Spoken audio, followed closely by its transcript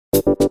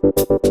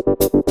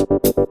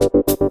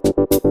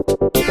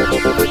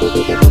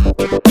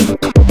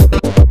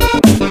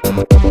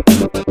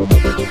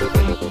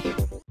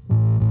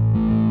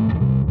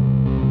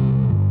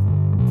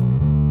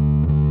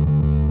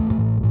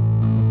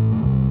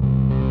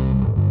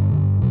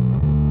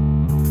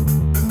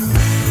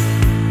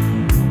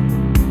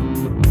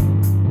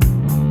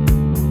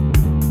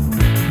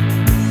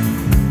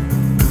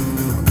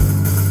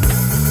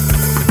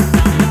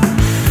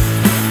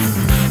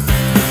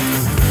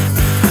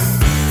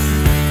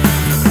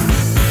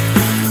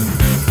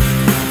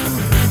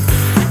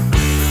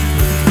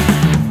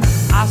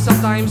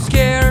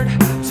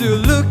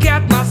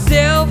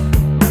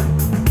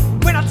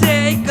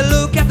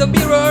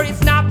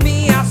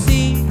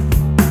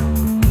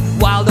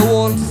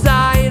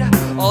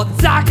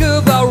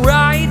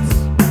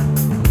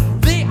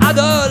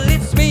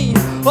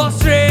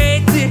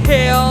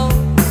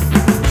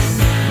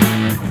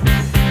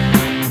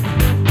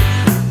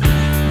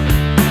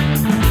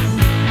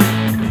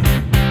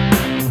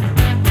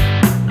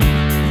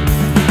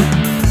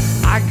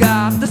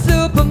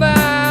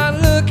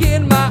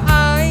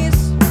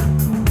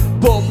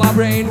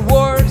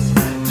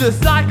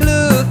just like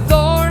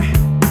Luthor.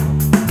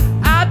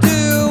 I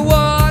do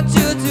want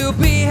you to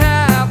be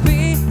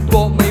happy,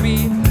 but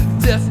maybe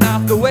that's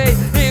not the way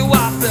it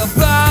was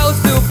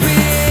supposed to be.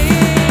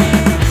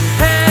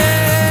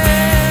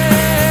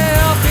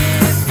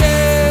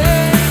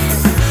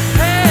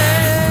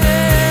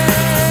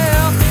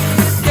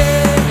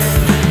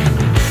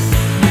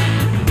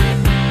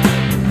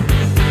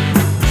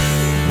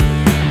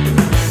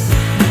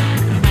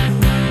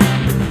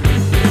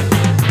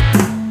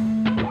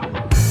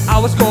 I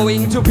was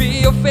going to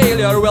be a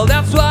failure, well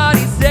that's what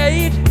he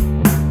said.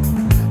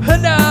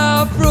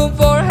 Enough room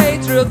for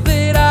hatred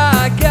that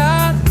I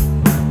got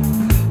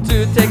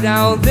to take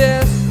down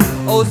this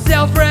old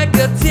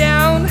self-record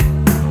town.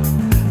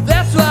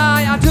 That's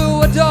why I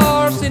do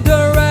adore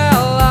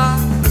Cinderella,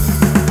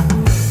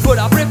 but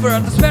I prefer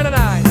to spend the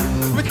night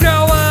with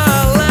Caroline.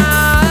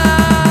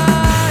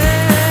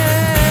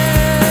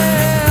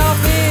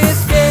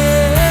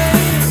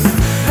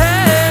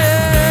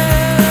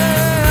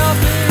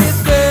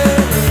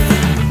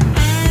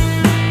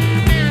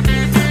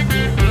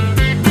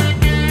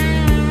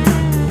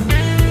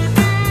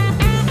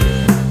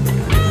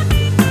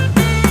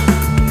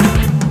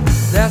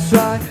 That's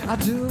why I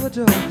do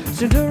adore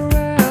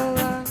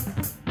Cinderella,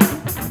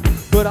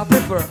 but I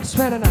prefer to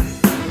spend the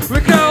night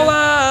with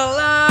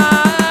Caroline.